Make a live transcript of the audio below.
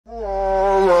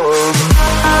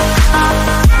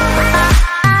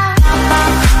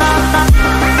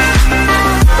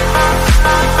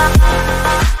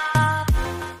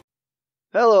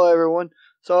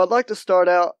So I'd like to start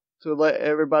out to let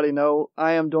everybody know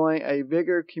I am doing a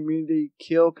Vigor community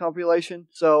kill compilation.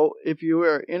 So if you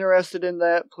are interested in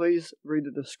that, please read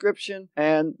the description.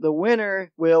 And the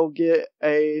winner will get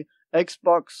a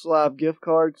Xbox Live gift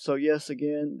card. So yes,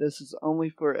 again, this is only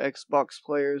for Xbox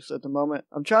players at the moment.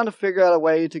 I'm trying to figure out a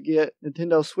way to get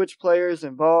Nintendo Switch players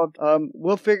involved.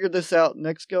 We'll figure this out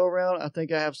next go around. I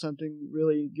think I have something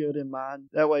really good in mind.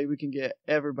 That way we can get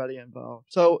everybody involved.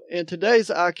 So in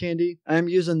today's eye candy, I'm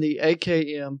using the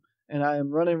AKM and I am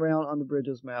running around on the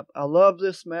Bridges map. I love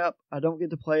this map. I don't get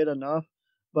to play it enough,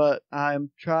 but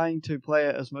I'm trying to play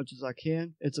it as much as I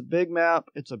can. It's a big map,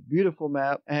 it's a beautiful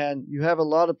map, and you have a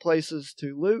lot of places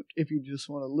to loot if you just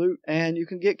want to loot, and you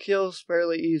can get kills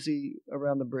fairly easy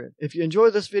around the bridge. If you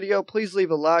enjoyed this video, please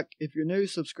leave a like. If you're new,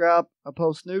 subscribe. I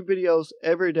post new videos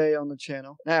every day on the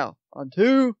channel. Now, on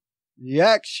to the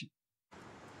action.